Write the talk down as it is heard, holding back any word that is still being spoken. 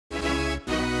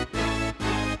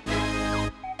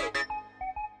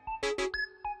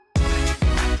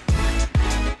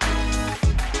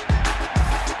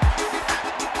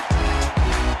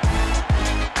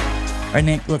All right,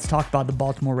 Nick, let's talk about the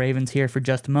Baltimore Ravens here for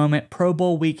just a moment. Pro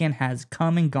Bowl weekend has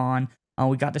come and gone.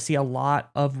 We got to see a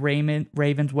lot of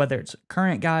Ravens, whether it's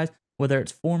current guys, whether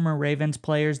it's former Ravens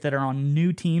players that are on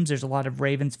new teams. There's a lot of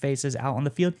Ravens faces out on the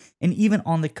field. And even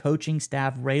on the coaching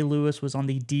staff, Ray Lewis was on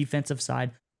the defensive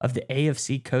side of the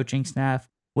AFC coaching staff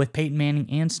with Peyton Manning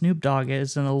and Snoop Dogg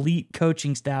as an elite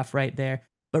coaching staff right there.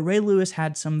 But Ray Lewis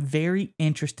had some very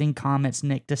interesting comments,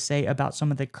 Nick, to say about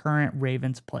some of the current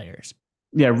Ravens players.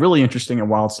 Yeah, really interesting and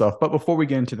wild stuff. But before we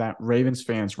get into that, Ravens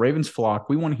fans, Ravens flock,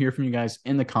 we want to hear from you guys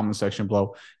in the comment section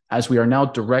below. As we are now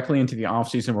directly into the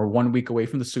offseason, we're 1 week away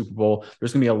from the Super Bowl.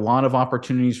 There's going to be a lot of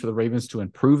opportunities for the Ravens to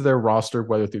improve their roster,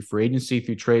 whether through free agency,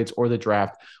 through trades, or the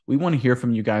draft. We want to hear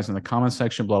from you guys in the comment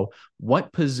section below.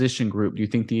 What position group do you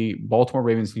think the Baltimore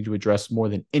Ravens need to address more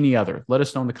than any other? Let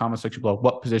us know in the comment section below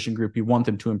what position group you want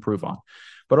them to improve on.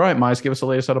 But all right, Mize, give us the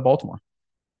latest out of Baltimore.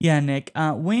 Yeah, Nick.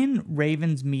 When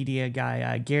Ravens media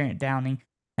guy Garrett Downing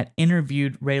had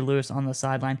interviewed Ray Lewis on the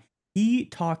sideline, he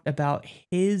talked about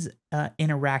his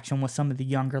interaction with some of the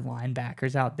younger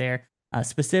linebackers out there,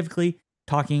 specifically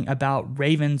talking about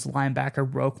Ravens linebacker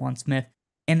Roquan Smith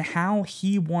and how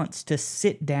he wants to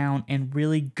sit down and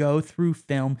really go through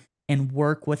film and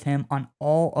work with him on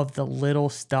all of the little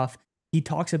stuff. He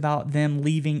talks about them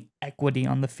leaving equity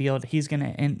on the field. He's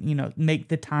gonna make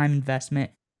the time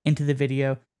investment into the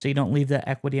video so you don't leave the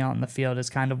equity out in the field is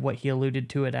kind of what he alluded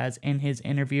to it as in his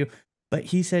interview. But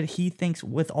he said he thinks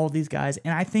with all these guys,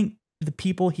 and I think the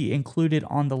people he included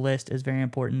on the list is very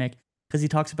important, Nick, because he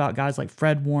talks about guys like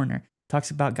Fred Warner,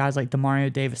 talks about guys like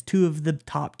Demario Davis, two of the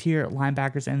top tier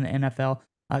linebackers in the NFL,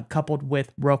 coupled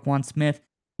with Roquan Smith.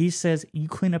 He says you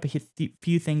clean up a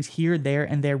few things here, there,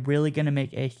 and they're really going to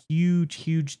make a huge,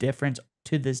 huge difference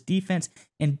to this defense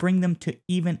and bring them to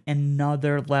even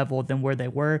another level than where they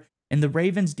were. And the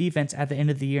Ravens defense at the end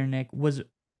of the year, Nick, was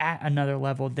at another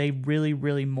level. They really,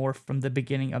 really morphed from the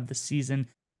beginning of the season.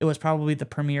 It was probably the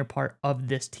premier part of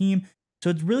this team. So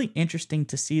it's really interesting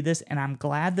to see this, and I'm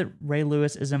glad that Ray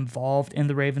Lewis is involved in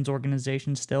the Ravens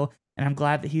organization still, and I'm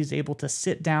glad that he's able to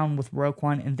sit down with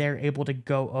Roquan and they're able to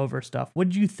go over stuff. What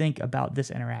did you think about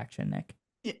this interaction, Nick?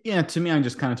 Yeah, to me, I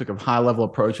just kind of took a high level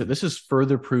approach. This is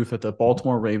further proof that the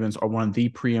Baltimore Ravens are one of the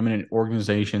preeminent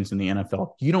organizations in the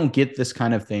NFL. You don't get this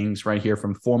kind of things right here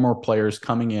from former players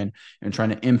coming in and trying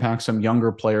to impact some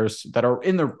younger players that are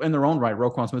in their own right.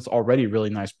 Roquan Smith's already a really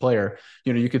nice player.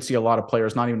 You know, you could see a lot of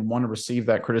players not even want to receive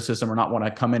that criticism or not want to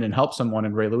come in and help someone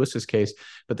in Ray Lewis's case.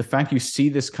 But the fact you see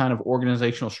this kind of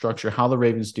organizational structure, how the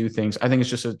Ravens do things, I think it's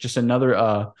just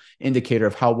another indicator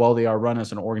of how well they are run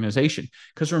as an organization.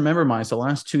 Because remember, Miles, the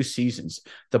last 2 seasons,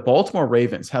 the Baltimore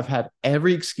Ravens have had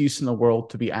every excuse in the world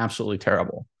to be absolutely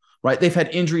terrible, right? They've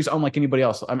had injuries unlike anybody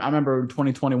else. I remember in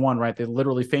 2021, right? They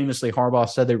literally famously, Harbaugh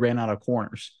said they ran out of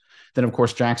corners. Then, of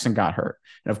course, Jackson got hurt.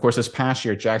 And, of course, this past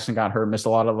year, Jackson got hurt, missed a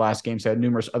lot of the last games. They had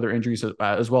numerous other injuries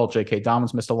as well. J.K.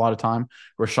 Dobbins missed a lot of time.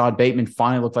 Rashad Bateman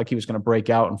finally looked like he was going to break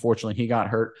out. Unfortunately, he got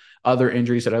hurt. Other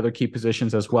injuries at other key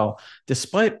positions as well.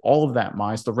 Despite all of that,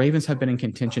 Miles, the Ravens have been in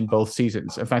contention both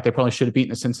seasons. In fact, they probably should have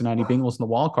beaten the Cincinnati Bengals in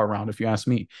the wildcard round, if you ask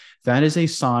me. That is a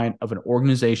sign of an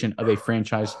organization, of a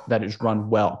franchise that is run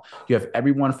well. You have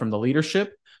everyone from the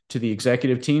leadership to the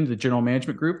executive team, the general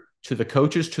management group, to the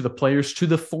coaches, to the players, to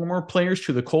the former players,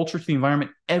 to the culture, to the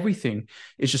environment. Everything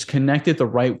is just connected the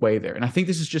right way there. And I think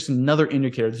this is just another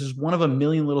indicator. This is one of a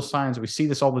million little signs. We see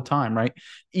this all the time, right?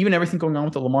 Even everything going on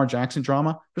with the Lamar Jackson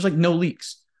drama, there's like no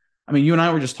leaks. I mean, you and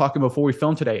I were just talking before we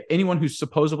filmed today. Anyone who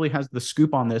supposedly has the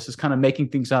scoop on this is kind of making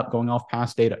things up, going off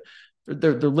past data.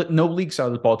 There no leaks out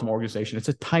of the Baltimore organization. It's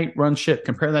a tight run ship.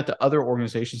 Compare that to other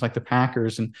organizations like the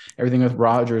Packers and everything with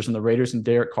Rodgers and the Raiders and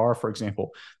Derek Carr, for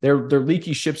example. They're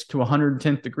leaky ships to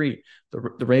 110th degree.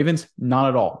 The Ravens, not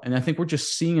at all. And I think we're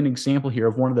just seeing an example here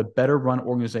of one of the better run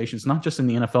organizations, not just in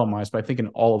the NFL, Miles, but I think in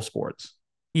all of sports.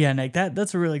 Yeah, Nick,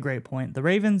 that's a really great point. The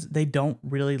Ravens, they don't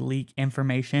really leak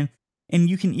information. And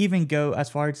you can even go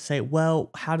as far as to say, well,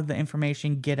 how did the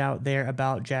information get out there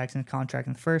about Jackson's contract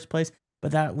in the first place?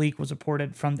 But that leak was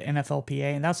reported from the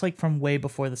NFLPA, and that's like from way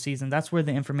before the season. That's where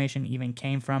the information even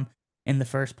came from in the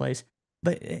first place.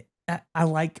 But I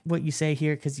like what you say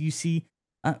here because you see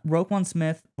Roquan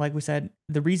Smith, like we said,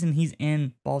 the reason he's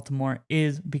in Baltimore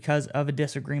is because of a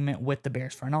disagreement with the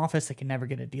Bears front office. They can never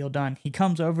get a deal done. He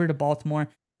comes over to Baltimore.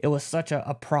 It was such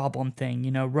a problem thing.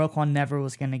 You know, Roquan never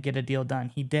was going to get a deal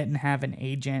done. He didn't have an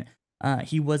agent.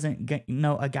 He wasn't,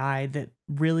 a guy that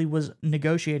really was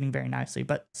negotiating very nicely.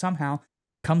 But somehow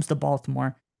comes to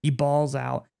Baltimore, he balls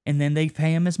out, and then they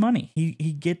pay him his money. He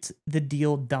gets the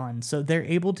deal done. So they're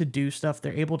able to do stuff.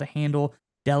 They're able to handle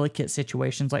delicate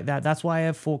situations like that. That's why I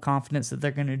have full confidence that they're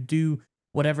going to do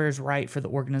whatever is right for the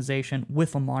organization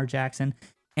with Lamar Jackson.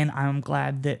 And I'm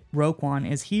glad that Roquan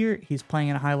is here. He's playing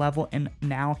at a high level, and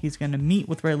now he's going to meet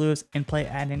with Ray Lewis and play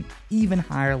at an even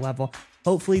higher level.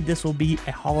 Hopefully, this will be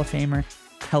a Hall of Famer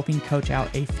helping coach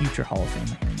out a future Hall of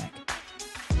Famer here next.